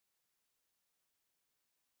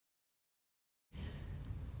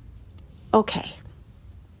Okay.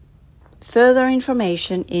 Further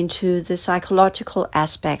information into the psychological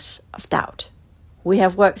aspects of doubt. We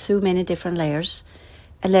have worked through many different layers,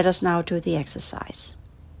 and let us now do the exercise.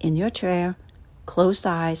 In your chair, closed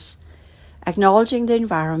eyes, acknowledging the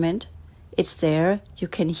environment. It's there. You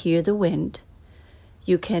can hear the wind.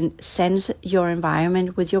 You can sense your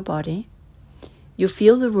environment with your body. You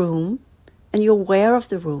feel the room, and you're aware of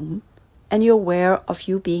the room, and you're aware of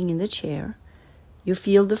you being in the chair. You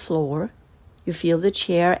feel the floor. You feel the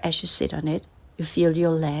chair as you sit on it. You feel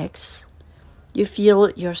your legs. You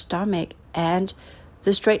feel your stomach and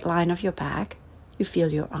the straight line of your back. You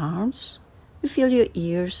feel your arms. You feel your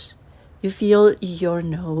ears. You feel your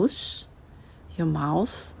nose, your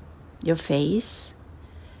mouth, your face,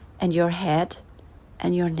 and your head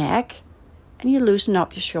and your neck. And you loosen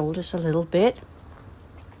up your shoulders a little bit.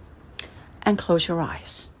 And close your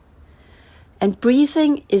eyes. And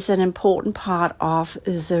breathing is an important part of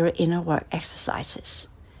the inner work exercises.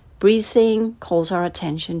 Breathing calls our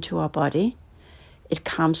attention to our body. It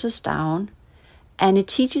calms us down. And it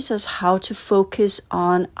teaches us how to focus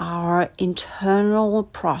on our internal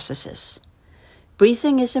processes.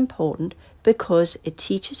 Breathing is important because it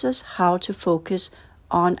teaches us how to focus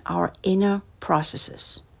on our inner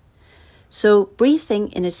processes. So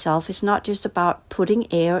breathing in itself is not just about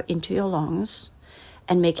putting air into your lungs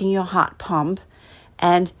and making your heart pump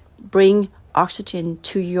and bring oxygen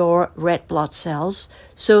to your red blood cells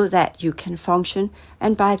so that you can function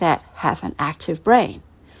and by that have an active brain.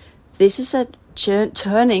 This is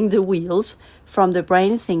turning the wheels from the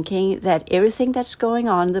brain thinking that everything that's going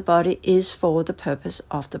on in the body is for the purpose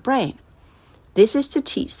of the brain. This is to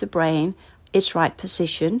teach the brain its right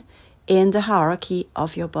position in the hierarchy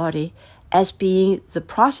of your body as being the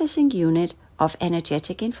processing unit of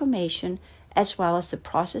energetic information as well as the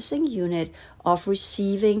processing unit of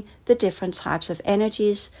receiving the different types of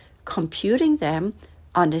energies, computing them,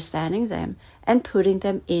 understanding them, and putting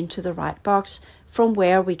them into the right box from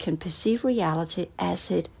where we can perceive reality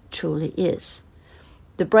as it truly is.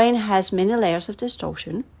 The brain has many layers of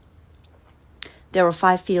distortion. There are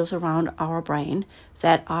 5 fields around our brain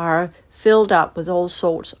that are filled up with all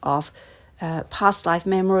sorts of past life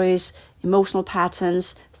memories, emotional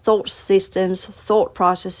patterns, thought systems, thought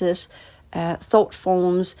processes, thought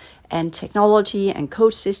forms, and technology and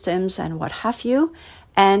code systems and what have you.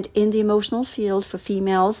 And in the emotional field for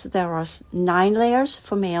females, there are 9 layers.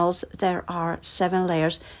 For males, there are 7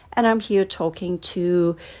 layers. And I'm here talking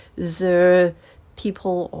to the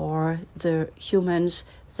people or the humans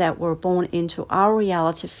that were born into our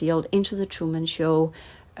reality field, into the Truman Show,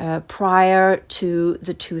 prior to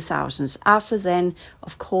the 2000s. After then,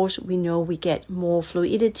 of course, we know we get more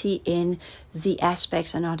fluidity in the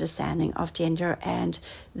aspects and understanding of gender. And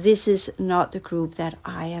this is not the group that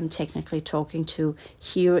I am technically talking to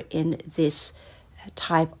here in this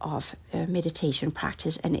type of meditation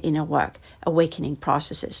practice and inner work, awakening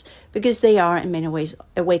processes, because they are in many ways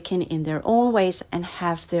awakened in their own ways and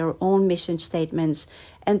have their own mission statements,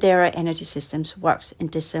 and their energy systems works in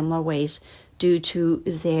dissimilar ways due to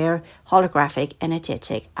their holographic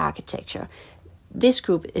energetic architecture. This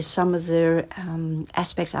group is some of the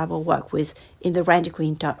aspects I will work with in the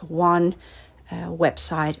randigreen.one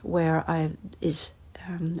website, where I is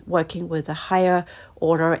working with the higher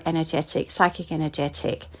order energetic, psychic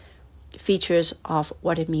energetic features of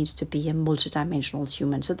what it means to be a multidimensional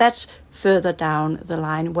human. So that's further down the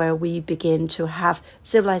line where we begin to have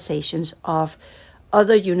civilizations of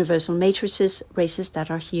other universal matrices, races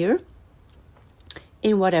that are here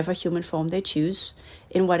in whatever human form they choose,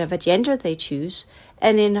 in whatever gender they choose,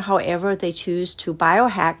 and in however they choose to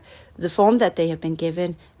biohack the form that they have been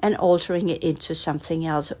given and altering it into something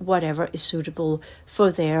else, whatever is suitable for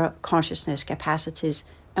their consciousness capacities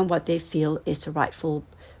and what they feel is the rightful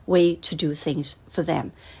way to do things for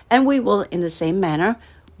them. And we will, in the same manner,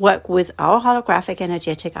 work with our holographic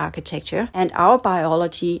energetic architecture and our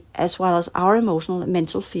biology, as well as our emotional and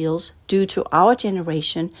mental fields due to our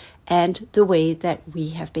generation and the way that we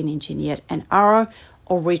have been engineered and our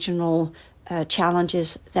original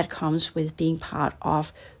challenges that comes with being part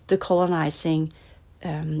of the colonizing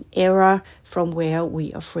era from where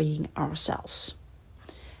we are freeing ourselves.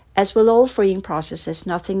 As with all freeing processes,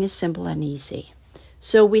 nothing is simple and easy.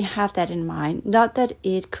 So we have that in mind, not that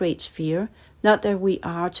it creates fear, not that we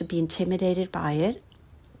are to be intimidated by it,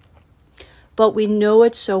 but we know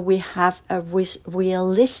it so we have a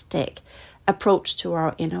realistic approach to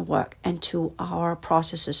our inner work and to our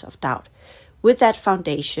processes of doubt. With that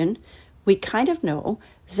foundation, we kind of know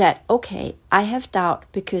that, okay, I have doubt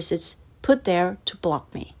because it's put there to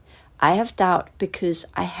block me. I have doubt because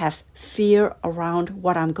I have fear around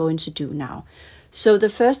what I'm going to do now. So the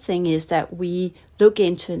first thing is that we look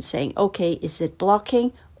into and saying, okay, is it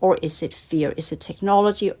blocking or is it fear? Is it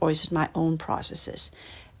technology or is it my own processes?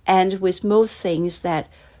 And with most things that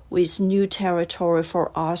with new territory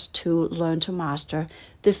for us to learn to master,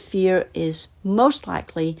 the fear is most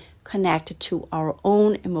likely connected to our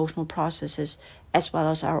own emotional processes as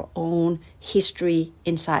well as our own history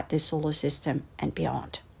inside the solar system and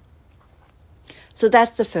beyond. So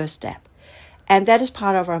that's the first step. And that is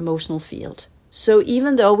part of our emotional field. So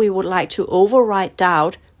even though we would like to override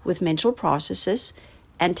doubt with mental processes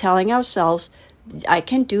and telling ourselves, I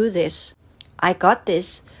can do this, I got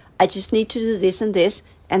this, I just need to do this,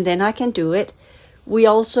 and then I can do it, we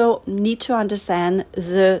also need to understand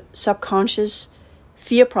the subconscious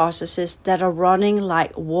fear processes that are running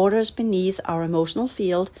like waters beneath our emotional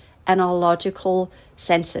field and our logical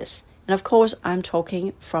senses. And of course, I'm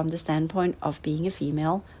talking from the standpoint of being a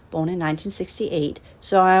female born in 1968.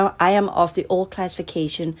 So I am of the old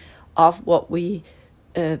classification of what we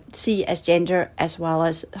see as gender, as well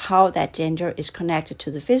as how that gender is connected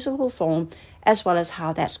to the physical form, as well as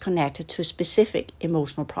how that's connected to specific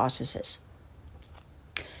emotional processes.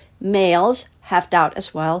 Males have doubt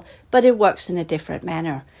as well, but it works in a different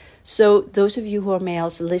manner. So those of you who are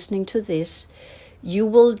males listening to this, you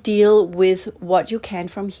will deal with what you can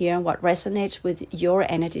from here and what resonates with your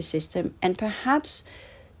energy system, and perhaps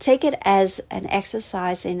take it as an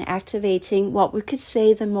exercise in activating what we could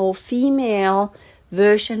say the more female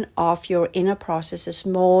version of your inner processes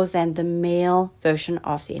more than the male version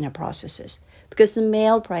of the inner processes. Because the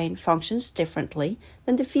male brain functions differently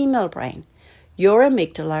than the female brain. Your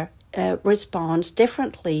amygdala responds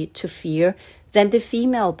differently to fear than the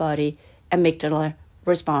female body amygdala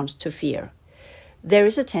responds to fear. There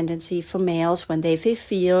is a tendency for males when they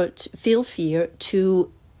feel fear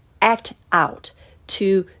to act out,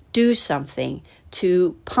 to do something,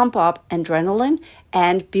 to pump up adrenaline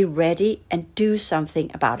and be ready and do something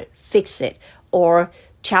about it, fix it, or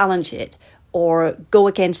challenge it, or go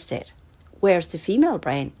against it. Whereas the female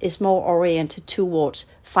brain is more oriented towards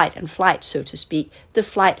fight and flight, so to speak, the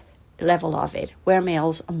flight level of it, where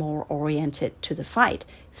males are more oriented to the fight.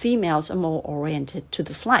 Females are more oriented to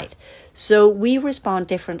the flight. So we respond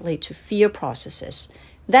differently to fear processes.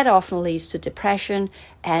 That often leads to depression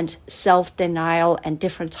and self-denial and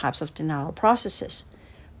different types of denial processes.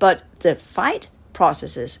 But the fight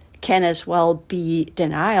processes can as well be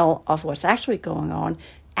denial of what's actually going on,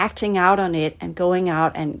 acting out on it and going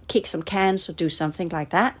out and kick some cans or do something like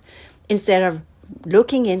that, instead of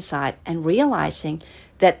looking inside and realizing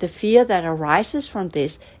that the fear that arises from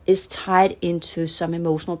this is tied into some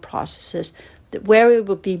emotional processes where it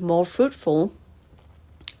would be more fruitful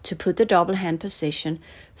to put the double hand position,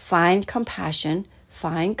 find compassion,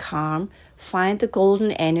 find calm, find the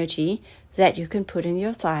golden energy that you can put in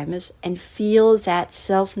your thymus and feel that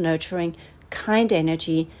self-nurturing, kind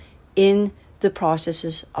energy in the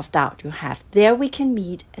processes of doubt you have. There we can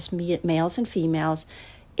meet as males and females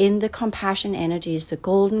in the compassion energies, the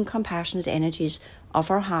golden compassionate energies of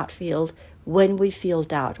our heart field when we feel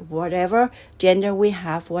doubt. Whatever gender we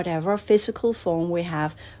have, whatever physical form we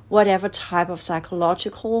have, whatever type of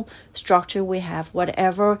psychological structure we have,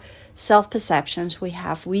 whatever self-perceptions we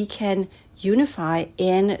have, we can unify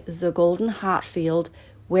in the golden heart field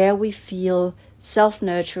where we feel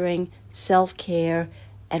self-nurturing, self-care,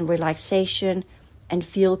 and relaxation, and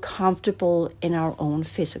feel comfortable in our own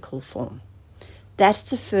physical form. That's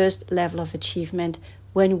the first level of achievement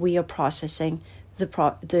when we are processing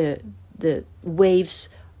the waves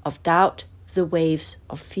of doubt, the waves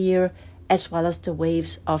of fear, as well as the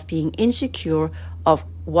waves of being insecure of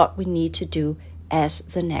what we need to do as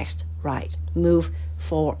the next right move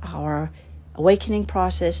for our awakening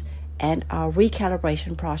process and our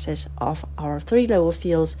recalibration process of our three lower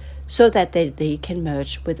fields so that they can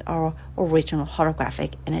merge with our original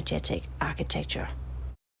holographic energetic architecture.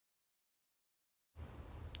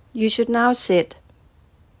 You should now sit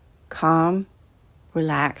calm,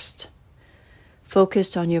 relaxed,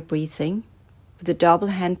 focused on your breathing, with the double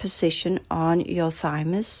hand position on your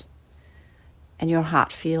thymus and your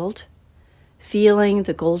heart field, feeling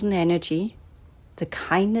the golden energy, the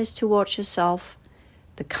kindness towards yourself,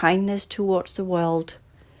 the kindness towards the world,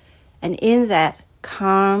 and in that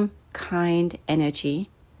calm, kind energy,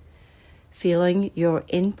 feeling your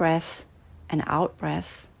in-breath and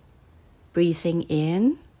out-breath, breathing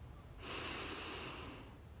in,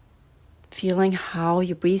 feeling how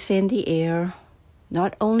you breathe in the air,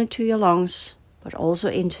 not only to your lungs, but also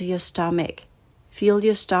into your stomach. Feel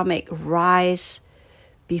your stomach rise,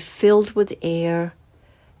 be filled with air,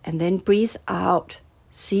 and then breathe out.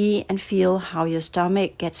 See and feel how your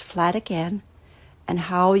stomach gets flat again, and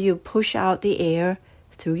how you push out the air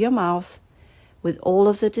through your mouth with all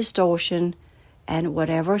of the distortion and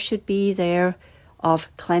whatever should be there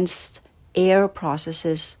of cleansed air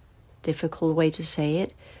processes, difficult way to say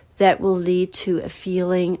it, that will lead to a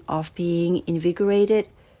feeling of being invigorated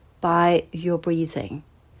by your breathing.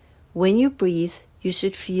 When you breathe, you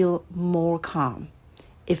should feel more calm.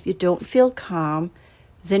 If you don't feel calm,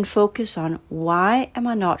 then focus on, why am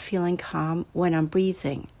I not feeling calm when I'm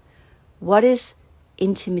breathing? What is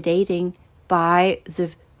intimidating by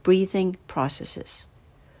the breathing processes?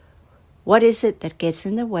 What is it that gets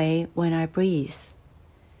in the way when I breathe?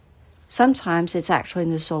 Sometimes it's actually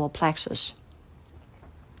in the solar plexus.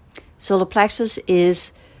 Solar plexus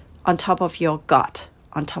is on top of your gut,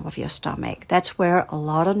 on top of your stomach. That's where a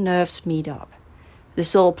lot of nerves meet up. The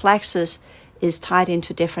solar plexus is tied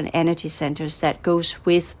into different energy centers that goes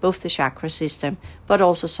with both the chakra system, but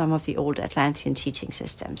also some of the old Atlantean teaching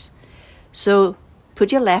systems. So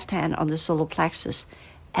put your left hand on the solar plexus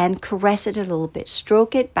and caress it a little bit.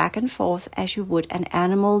 Stroke it back and forth as you would an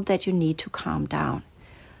animal that you need to calm down.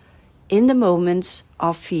 In the moments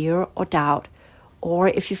of fear or doubt, or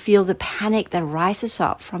if you feel the panic that rises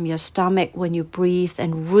up from your stomach when you breathe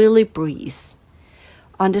and really breathe,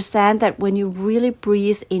 understand that when you really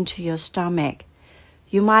breathe into your stomach,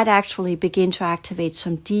 you might actually begin to activate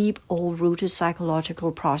some deep, old-rooted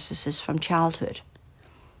psychological processes from childhood.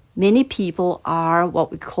 Many people are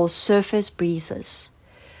what we call surface breathers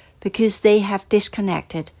because they have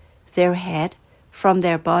disconnected their head from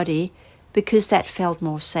their body because that felt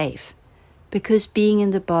more safe. Because being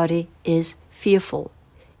in the body is fearful.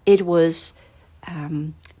 It was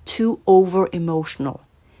too over-emotional.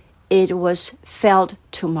 It was felt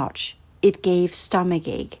too much. It gave stomach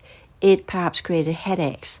ache. It perhaps created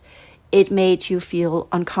headaches. It made you feel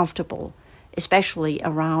uncomfortable, especially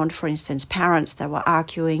around, for instance, parents that were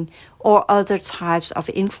arguing or other types of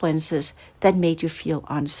influences that made you feel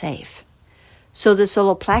unsafe. So the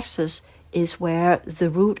solar plexus is where the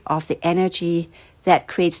root of the energy that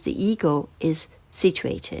creates the ego is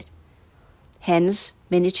situated. Hence,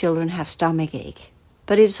 many children have stomach ache.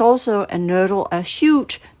 But it's also a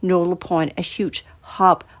huge nodal point, a huge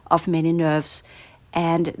hub of many nerves,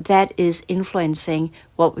 and that is influencing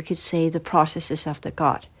what we could say the processes of the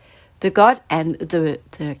gut. The gut and the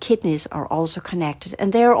kidneys are also connected,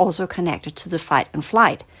 and they're also connected to the fight and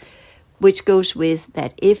flight, which goes with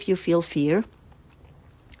that if you feel fear,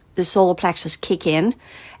 the solar plexus kick in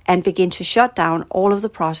and begin to shut down all of the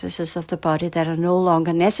processes of the body that are no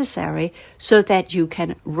longer necessary so that you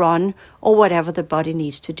can run or whatever the body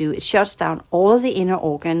needs to do. It shuts down all of the inner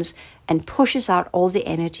organs and pushes out all the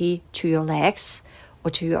energy to your legs or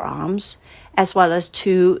to your arms, as well as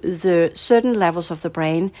to the certain levels of the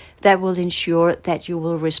brain that will ensure that you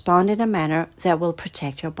will respond in a manner that will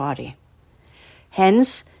protect your body.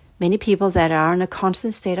 Hence, many people that are in a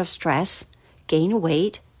constant state of stress gain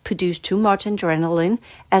weight, produce too much adrenaline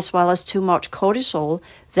as well as too much cortisol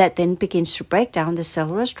that then begins to break down the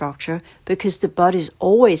cellular structure because the body is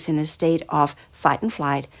always in a state of fight and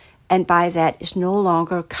flight, and by that is no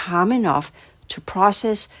longer calm enough to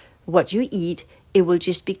process what you eat. It will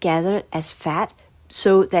just be gathered as fat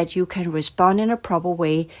so that you can respond in a proper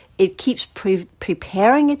way. It keeps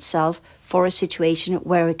preparing itself for a situation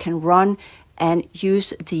where it can run and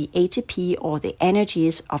use the ATP or the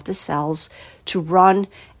energies of the cells to run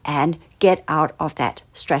and get out of that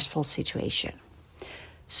stressful situation.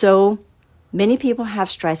 So many people have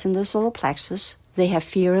stress in the solar plexus. They have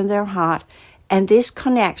fear in their heart, and this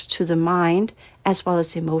connects to the mind as well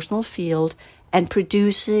as the emotional field and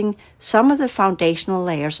producing some of the foundational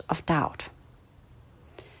layers of doubt.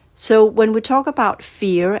 So when we talk about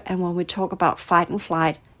fear and when we talk about fight and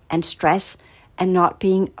flight and stress and not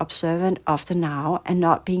being observant of the now and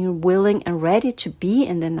not being willing and ready to be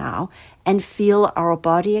in the now and feel our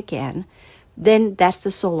body again, then that's the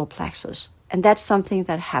solar plexus. And that's something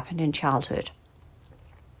that happened in childhood.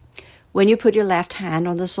 When you put your left hand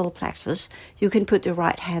on the solar plexus, you can put the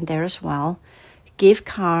right hand there as well. Give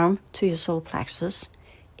calm to your solar plexus.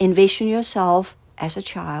 Envision yourself as a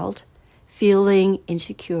child, feeling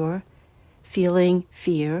insecure, feeling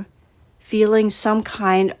fear, feeling some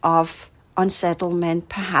kind of unsettlement,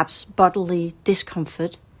 perhaps bodily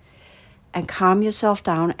discomfort, and calm yourself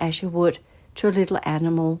down as you would to a little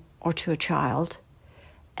animal or to a child,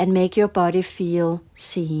 and make your body feel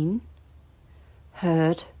seen,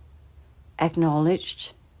 heard,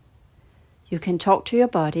 acknowledged. You can talk to your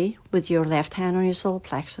body with your left hand on your solar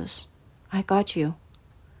plexus. I got you.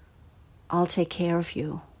 I'll take care of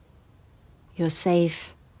you. You're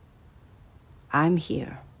safe. I'm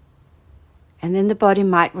here. And then the body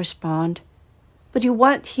might respond, But you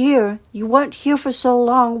weren't here. You weren't here for so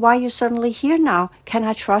long. Why are you suddenly here now? Can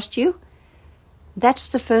I trust you? That's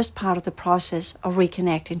the first part of the process of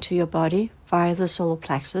reconnecting to your body via the solar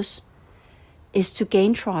plexus, is to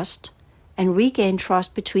gain trust and regain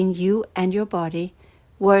trust between you and your body,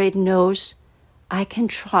 where it knows, I can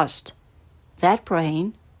trust that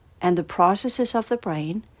brain and the processes of the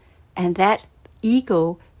brain and that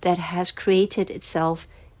ego that has created itself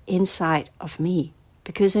inside of me.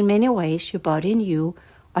 Because in many ways, your body and you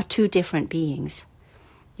are two different beings.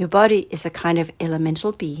 Your body is a kind of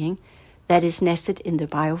elemental being that is nested in the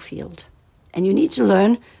biofield. And you need to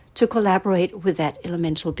learn to collaborate with that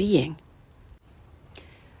elemental being.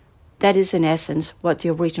 That is in essence what the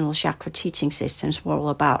original chakra teaching systems were all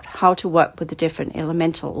about, how to work with the different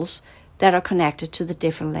elementals that are connected to the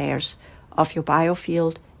different layers of your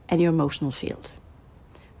biofield and your emotional field.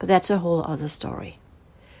 But that's a whole other story.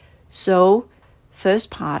 So, first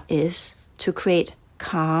part is to create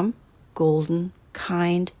calm, golden,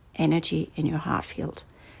 kind energy in your heart field.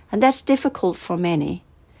 And that's difficult for many.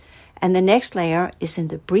 And the next layer is in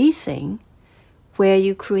the breathing, where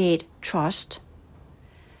you create trust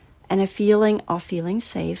and a feeling of feeling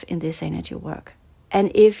safe in this energy work.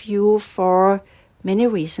 And if you, for many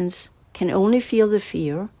reasons, can only feel the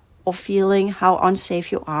fear or feeling how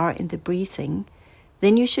unsafe you are in the breathing,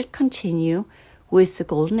 then you should continue with the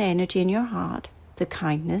golden energy in your heart, the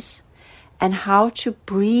kindness, and how to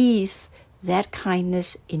breathe that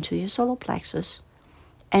kindness into your solar plexus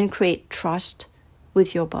and create trust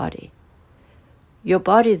with your body. Your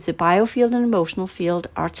body, the biofield and emotional field,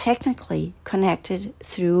 are technically connected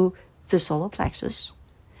through the solar plexus.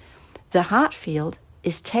 The heart field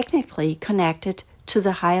is technically connected to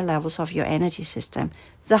the higher levels of your energy system,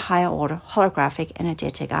 the higher order holographic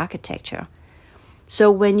energetic architecture.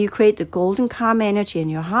 So when you create the golden calm energy in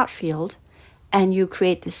your heart field and you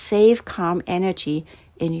create the safe calm energy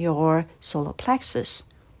in your solar plexus,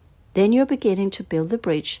 then you're beginning to build the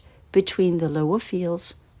bridge between the lower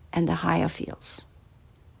fields and the higher fields.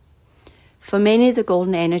 For many, the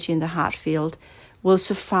golden energy in the heart field will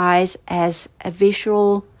suffice as a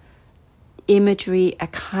visual imagery, a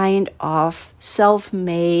kind of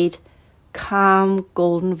self-made, calm,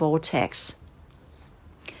 golden vortex.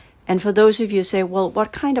 And for those of you who say, well,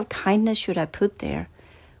 what kind of kindness should I put there?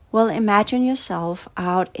 Well, imagine yourself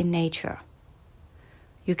out in nature.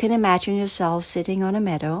 You can imagine yourself sitting on a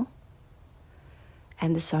meadow,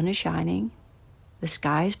 and the sun is shining, the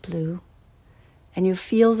sky is blue, and you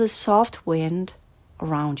feel the soft wind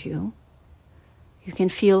around you. You can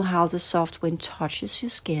feel how the soft wind touches your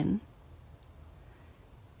skin.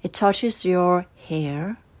 It touches your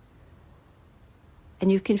hair,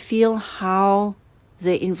 and you can feel how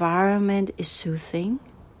the environment is soothing,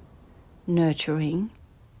 nurturing,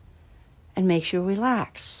 and makes you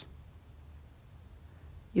relax.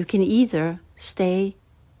 You can either stay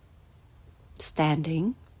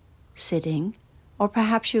standing, sitting, or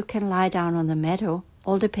perhaps you can lie down on the meadow,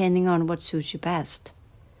 all depending on what suits you best.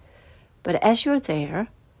 But as you're there,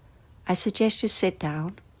 I suggest you sit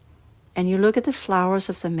down and you look at the flowers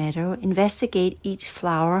of the meadow, investigate each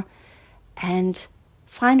flower, and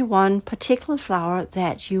find one particular flower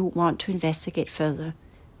that you want to investigate further.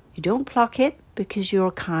 You don't pluck it because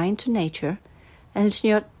you're kind to nature, and it's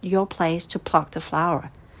not your place to pluck the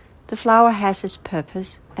flower. The flower has its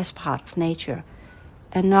purpose as part of nature,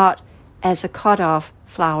 and not as a cut-off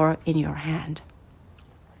flower in your hand.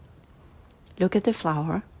 Look at the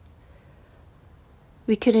flower.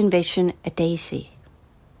 We could envision a daisy.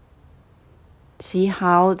 See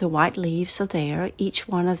how the white leaves are there. Each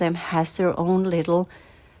one of them has their own little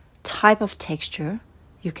type of texture.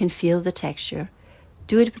 You can feel the texture.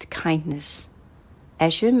 Do it with kindness.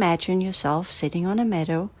 As you imagine yourself sitting on a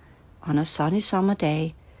meadow on a sunny summer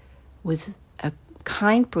day with a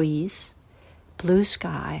kind breeze, blue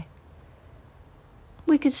sky.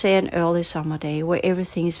 We could say an early summer day where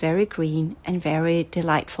everything is very green and very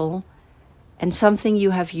delightful, and something you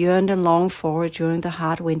have yearned and longed for during the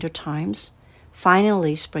hard winter times.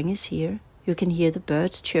 Finally, spring is here. You can hear the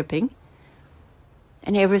birds chirping,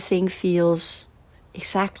 and everything feels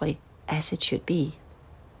exactly as it should be.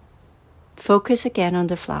 Focus again on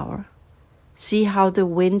the flower. See how the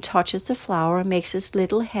wind touches the flower and makes its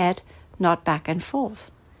little head nod back and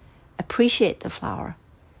forth. Appreciate the flower.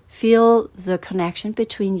 Feel the connection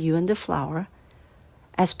between you and the flower.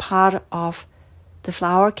 As part of the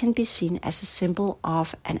flower can be seen as a symbol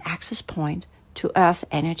of an access point to earth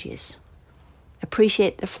energies.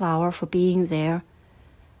 Appreciate the flower for being there,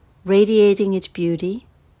 radiating its beauty,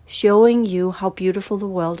 showing you how beautiful the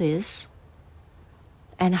world is,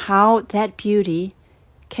 and how that beauty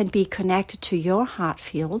can be connected to your heart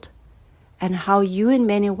field and how you in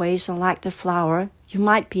many ways are like the flower. You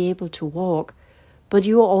might be able to walk, but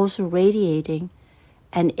you are also radiating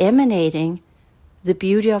and emanating the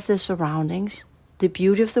beauty of the surroundings, the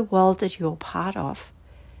beauty of the world that you're part of.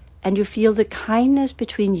 And you feel the kindness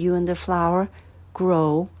between you and the flower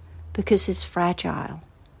grow because it's fragile.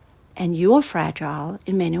 And you're fragile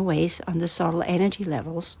in many ways on the subtle energy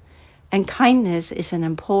levels. And kindness is an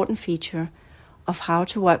important feature of how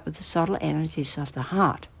to work with the subtle energies of the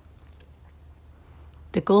heart.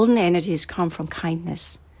 The golden energies come from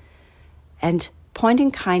kindness and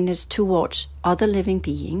pointing kindness towards other living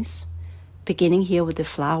beings, beginning here with the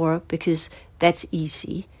flower because that's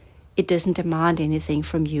easy. It doesn't demand anything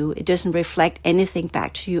from you. It doesn't reflect anything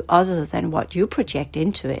back to you other than what you project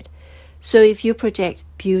into it. So if you project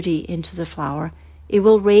beauty into the flower, it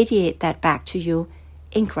will radiate that back to you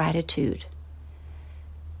in gratitude.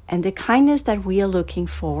 And the kindness that we are looking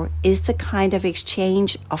for is the kind of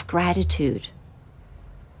exchange of gratitude,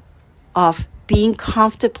 of being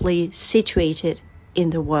comfortably situated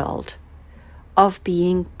in the world, of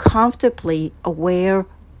being comfortably aware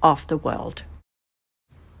of the world.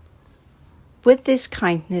 With this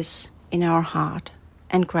kindness in our heart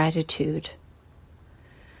and gratitude,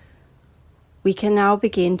 we can now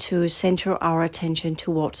begin to center our attention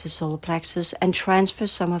towards the solar plexus and transfer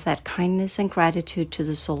some of that kindness and gratitude to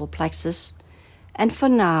the solar plexus. And for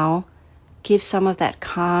now, give some of that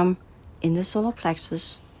calm in the solar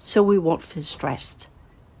plexus so we won't feel stressed.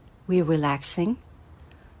 We're relaxing,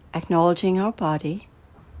 acknowledging our body,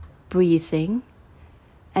 breathing,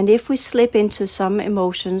 and if we slip into some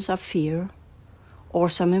emotions of fear or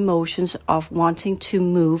some emotions of wanting to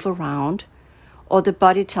move around, or the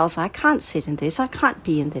body tells, I can't sit in this, I can't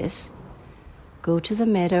be in this, go to the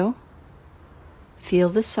meadow, feel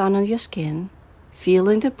the sun on your skin,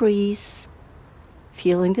 feeling the breeze,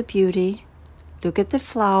 feeling the beauty, look at the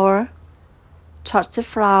flower, touch the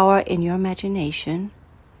flower in your imagination,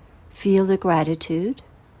 feel the gratitude,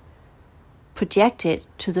 project it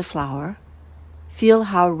to the flower, feel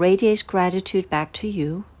how it radiates gratitude back to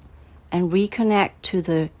you, and reconnect to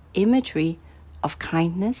the imagery of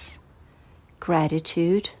kindness,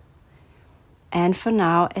 gratitude, and for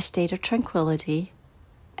now a state of tranquility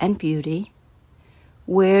and beauty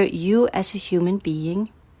where you as a human being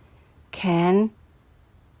can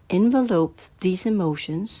envelope these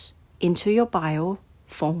emotions into your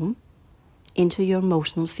bioform, into your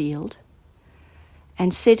emotional field,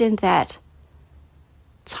 and sit in that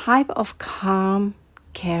type of calm,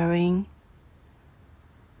 caring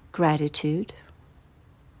gratitude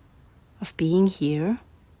of being here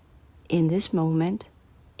in this moment,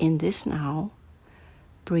 in this now.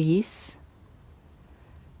 Breathe,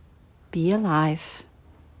 be alive,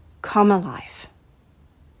 come alive.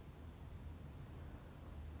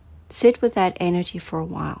 Sit with that energy for a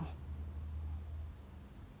while.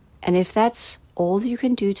 And if that's all you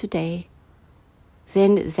can do today,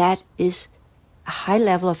 then that is a high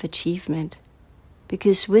level of achievement,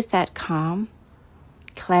 because with that calm,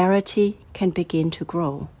 clarity can begin to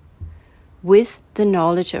grow. With the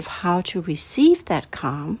knowledge of how to receive that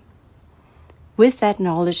calm, with that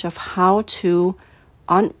knowledge of how to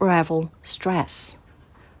unravel stress,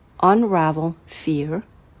 unravel fear,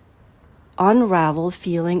 unravel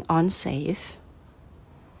feeling unsafe,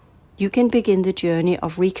 you can begin the journey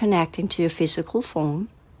of reconnecting to your physical form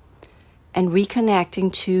and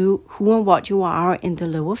reconnecting to who and what you are in the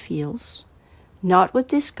lower fields, not with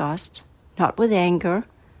disgust, not with anger,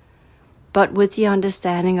 but with the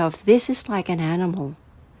understanding of this is like an animal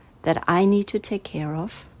that I need to take care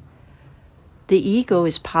of. The ego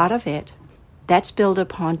is part of it. That's built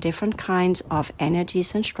upon different kinds of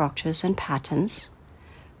energies and structures and patterns.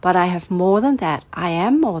 But I have more than that. I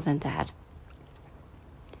am more than that.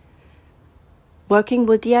 Working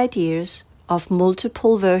with the ideas of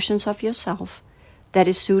multiple versions of yourself that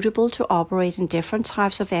is suitable to operate in different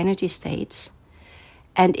types of energy states.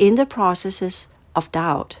 And in the processes of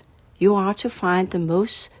doubt, you are to find the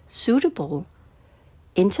most suitable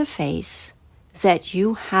interface that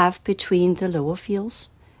you have between the lower fields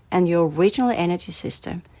and your original energy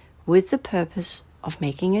system, with the purpose of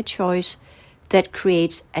making a choice that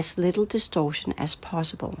creates as little distortion as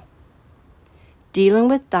possible. Dealing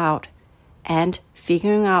with doubt and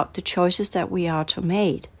figuring out the choices that we are to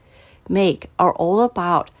make are all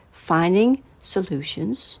about finding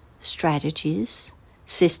solutions, strategies,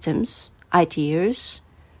 systems, ideas,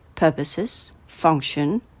 purposes,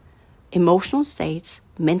 function, emotional states,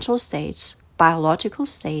 mental states, biological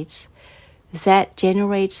states that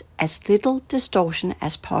generates as little distortion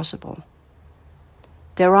as possible.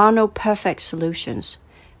 There are no perfect solutions.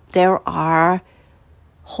 There are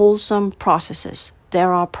wholesome processes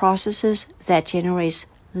there are processes that generate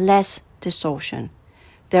less distortion.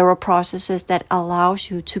 There are processes that allows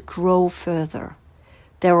you to grow further.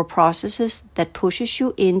 There are processes that pushes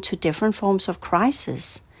you into different forms of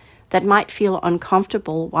crisis that might feel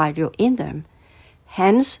uncomfortable while you're in them.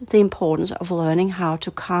 Hence, the importance of learning how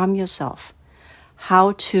to calm yourself,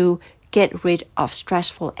 how to get rid of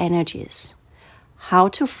stressful energies, how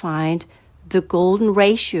to find the golden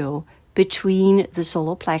ratio between the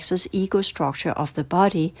solar plexus ego structure of the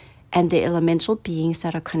body and the elemental beings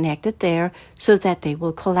that are connected there so that they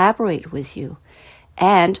will collaborate with you,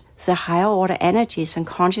 and the higher order energies and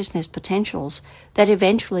consciousness potentials that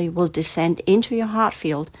eventually will descend into your heart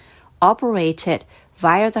field, operated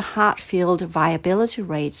via the heart field viability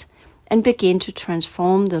rates, and begin to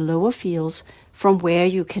transform the lower fields from where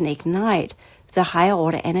you can ignite the higher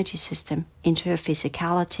order energy system into your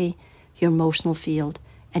physicality, your emotional field,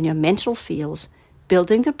 and your mental fields,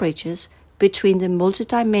 building the bridges between the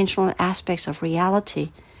multidimensional aspects of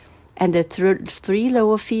reality and the three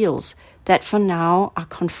lower fields that for now are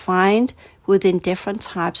confined within different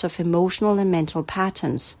types of emotional and mental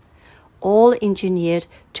patterns, all engineered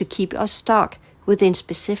to keep us stuck within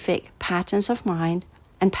specific patterns of mind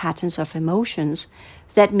and patterns of emotions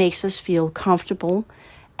that makes us feel comfortable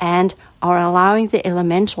and are allowing the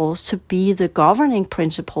elementals to be the governing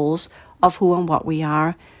principles of who and what we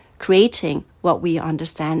are, creating what we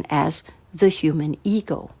understand as the human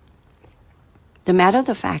ego. The matter of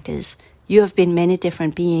the fact is, you have been many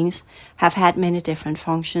different beings, have had many different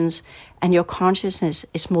functions, and your consciousness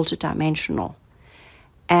is multidimensional.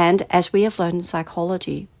 And as we have learned in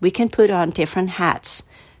psychology, we can put on different hats,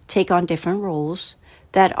 take on different roles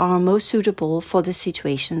that are most suitable for the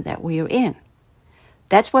situation that we are in.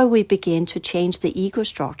 That's where we begin to change the ego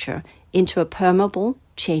structure into a permeable,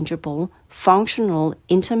 changeable, functional,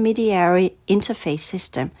 intermediary interface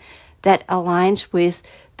system that aligns with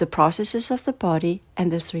the processes of the body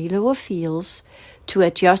and the three lower fields to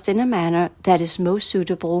adjust in a manner that is most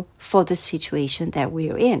suitable for the situation that we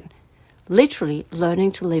are in. Literally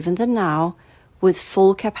learning to live in the now with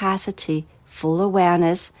full capacity, full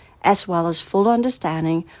awareness, as well as full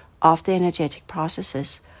understanding of the energetic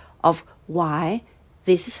processes, of why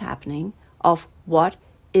this is happening, of what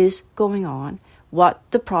is going on, what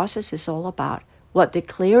the process is all about, what the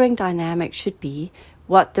clearing dynamic should be,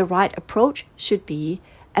 what the right approach should be,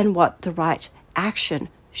 and what the right action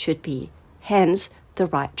should be, hence the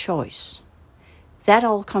right choice. That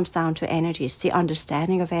all comes down to energies, the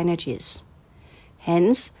understanding of energies.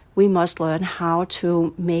 Hence, we must learn how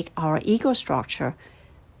to make our ego structure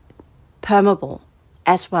permeable,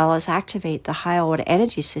 as well as activate the higher order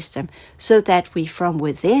energy system so that we from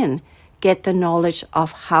within get the knowledge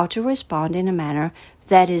of how to respond in a manner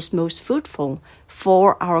that is most fruitful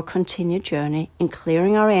for our continued journey in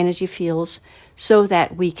clearing our energy fields so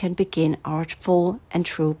that we can begin our full and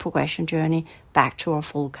true progression journey back to our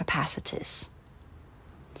full capacities.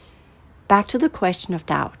 Back to the question of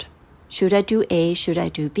doubt. Should I do A? Should I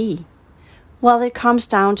do B? Well, it comes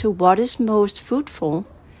down to what is most fruitful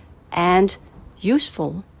and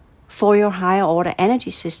useful for your higher order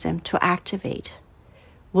energy system to activate.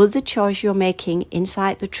 Will the choice you're making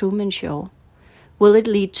inside the Truman Show, will it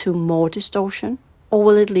lead to more distortion or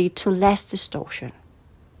will it lead to less distortion?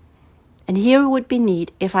 And here it would be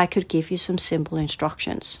neat if I could give you some simple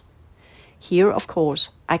instructions. Here, of course,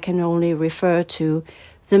 I can only refer to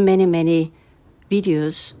the many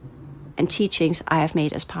videos and teachings I have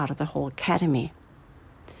made as part of the whole academy.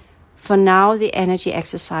 For now, the energy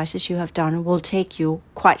exercises you have done will take you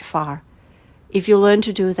quite far. If you learn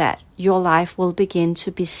to do that, your life will begin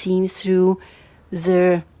to be seen through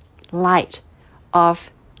the light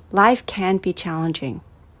of life can be challenging.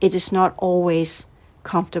 It is not always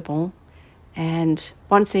comfortable. And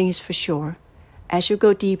one thing is for sure, as you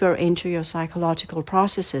go deeper into your psychological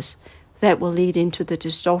processes, that will lead into the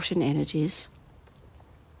distortion energies,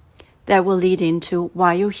 that will lead into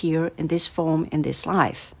why you're here in this form, in this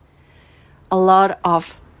life. A lot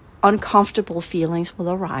of uncomfortable feelings will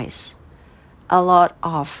arise. A lot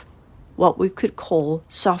of what we could call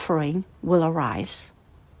suffering will arise.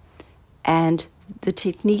 And the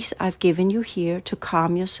techniques I've given you here to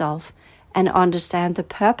calm yourself and understand the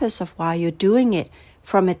purpose of why you're doing it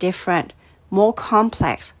from a different, more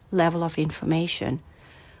complex level of information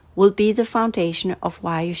will be the foundation of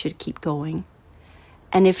why you should keep going.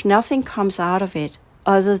 And if nothing comes out of it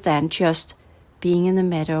other than just being in the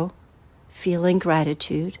meadow, feeling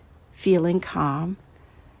gratitude, feeling calm,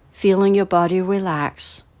 feeling your body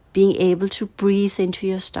relax, being able to breathe into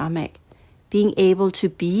your stomach, being able to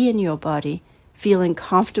be in your body, feeling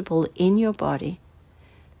comfortable in your body,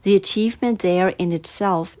 the achievement there in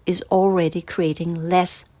itself is already creating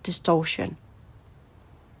less distortion.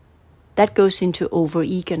 That goes into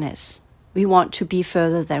over-eagerness. We want to be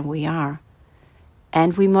further than we are.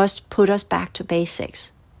 And we must put us back to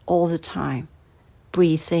basics all the time.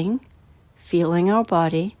 Breathing, feeling our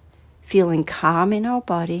body, feeling calm in our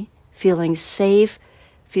body, feeling safe,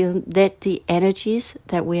 let the energies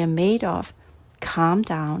that we are made of calm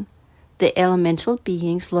down, the elemental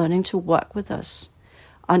beings learning to work with us,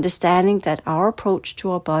 understanding that our approach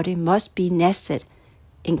to our body must be nested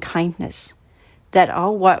in kindness, that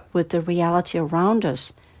our work with the reality around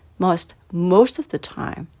us must, most of the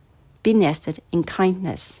time, be nested in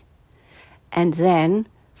kindness. And then,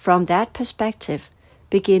 from that perspective,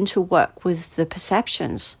 begin to work with the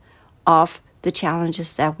perceptions of the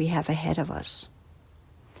challenges that we have ahead of us.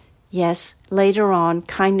 Yes, later on,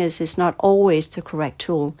 kindness is not always the correct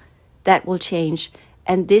tool. That will change,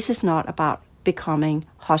 and this is not about becoming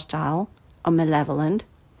hostile or malevolent,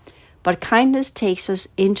 but kindness takes us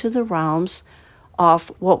into the realms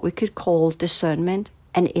of what we could call discernment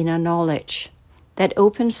and inner knowledge. That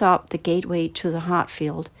opens up the gateway to the heart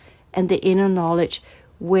field and the inner knowledge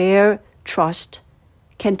where trust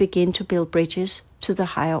can begin to build bridges to the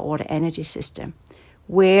higher order energy system,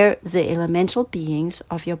 where the elemental beings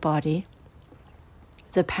of your body,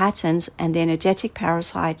 the patterns and the energetic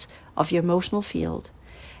parasites of your emotional field,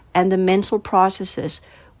 and the mental processes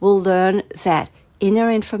will learn that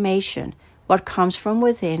inner information, what comes from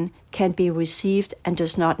within, can be received and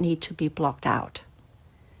does not need to be blocked out.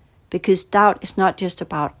 Because doubt is not just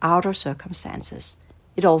about outer circumstances,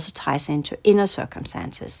 it also ties into inner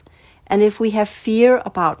circumstances. And if we have fear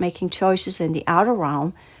about making choices in the outer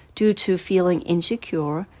realm due to feeling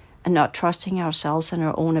insecure and not trusting ourselves and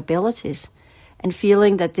our own abilities, and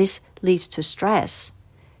feeling that this leads to stress,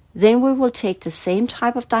 then we will take the same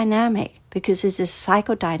type of dynamic, because it is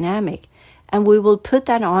psychodynamic, and we will put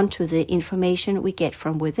that onto the information we get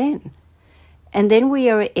from within. And then we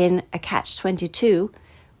are in a catch-22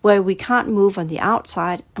 where we can't move on the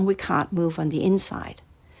outside and we can't move on the inside.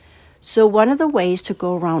 So one of the ways to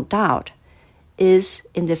go around doubt is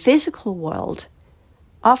in the physical world.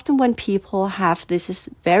 Often when people have, this is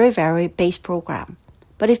very, very base program,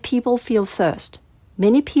 but if people feel thirst,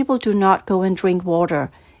 many people do not go and drink water.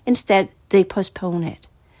 Instead, they postpone it.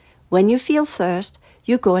 When you feel thirst,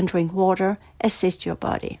 you go and drink water, assist your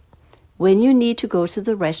body. When you need to go to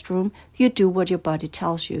the restroom, you do what your body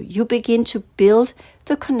tells you. You begin to build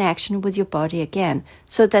the connection with your body again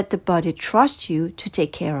so that the body trusts you to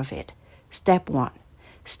take care of it. Step 1.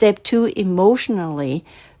 Step 2, emotionally,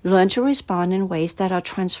 learn to respond in ways that are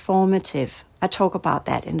transformative. I talk about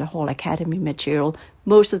that in the whole Academy material.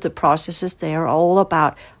 Most of the processes there are all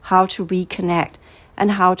about how to reconnect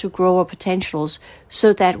and how to grow our potentials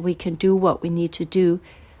so that we can do what we need to do,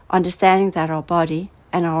 understanding that our body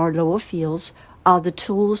and our lower fields are the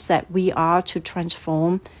tools that we are to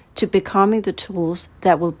transform to becoming the tools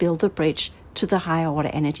that will build the bridge to the higher order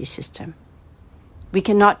energy system. We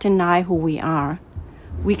cannot deny who we are.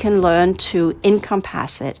 We can learn to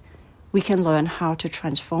encompass it. We can learn how to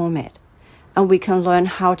transform it. And we can learn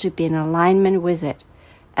how to be in alignment with it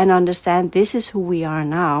and understand this is who we are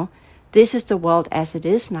now. This is the world as it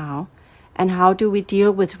is now. And how do we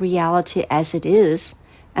deal with reality as it is?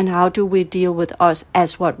 And how do we deal with us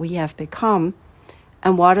as what we have become?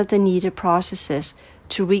 And what are the needed processes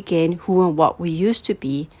to regain who and what we used to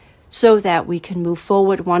be so that we can move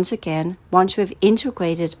forward once again, once we've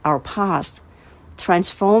integrated our past,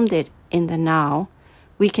 transformed it in the now,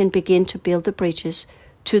 we can begin to build the bridges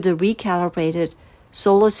to the recalibrated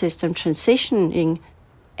solar system transitioning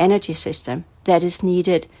energy system that is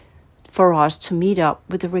needed for us to meet up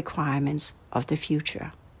with the requirements of the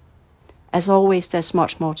future. As always, there's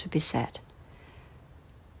much more to be said.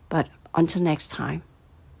 But until next time,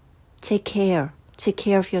 take care. Take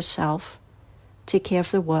care of yourself. Take care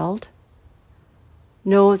of the world.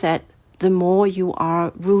 Know that the more you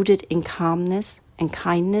are rooted in calmness and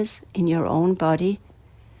kindness in your own body,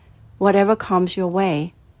 whatever comes your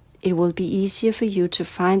way, it will be easier for you to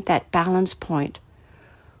find that balance point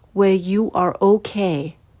where you are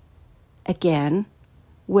okay again,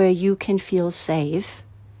 where you can feel safe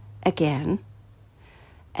again,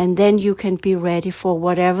 and then you can be ready for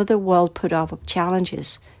whatever the world put up of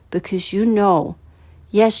challenges, because you know,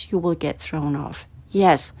 yes, you will get thrown off.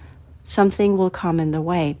 Yes, something will come in the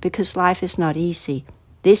way, because life is not easy.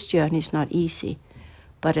 This journey is not easy,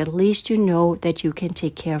 but at least you know that you can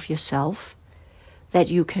take care of yourself, that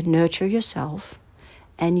you can nurture yourself,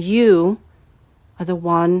 and you are the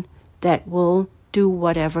one that will do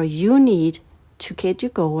whatever you need to get you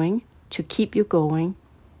going, to keep you going,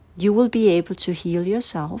 you will be able to heal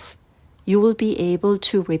yourself, you will be able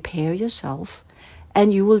to repair yourself,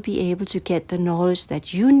 and you will be able to get the knowledge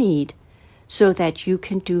that you need so that you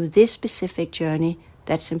can do this specific journey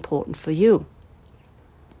that's important for you.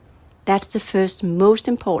 That's the first most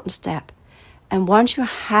important step. And once you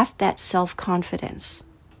have that self-confidence,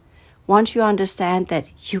 once you understand that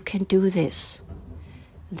you can do this,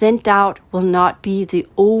 then doubt will not be the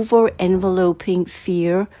over-enveloping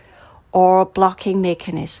fear or blocking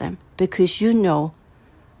mechanism, because you know,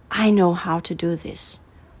 I know how to do this.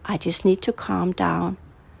 I just need to calm down.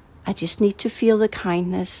 I just need to feel the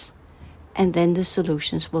kindness, and then the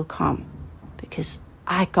solutions will come, because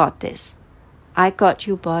I got this. I got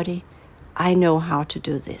you, body. I know how to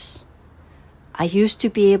do this. I used to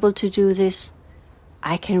be able to do this.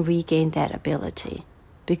 I can regain that ability,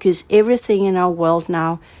 because everything in our world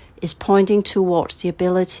now is pointing towards the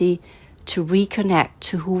ability to reconnect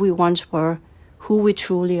to who we once were, who we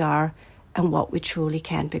truly are, and what we truly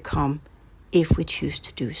can become if we choose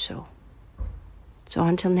to do so. So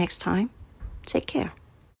until next time, take care.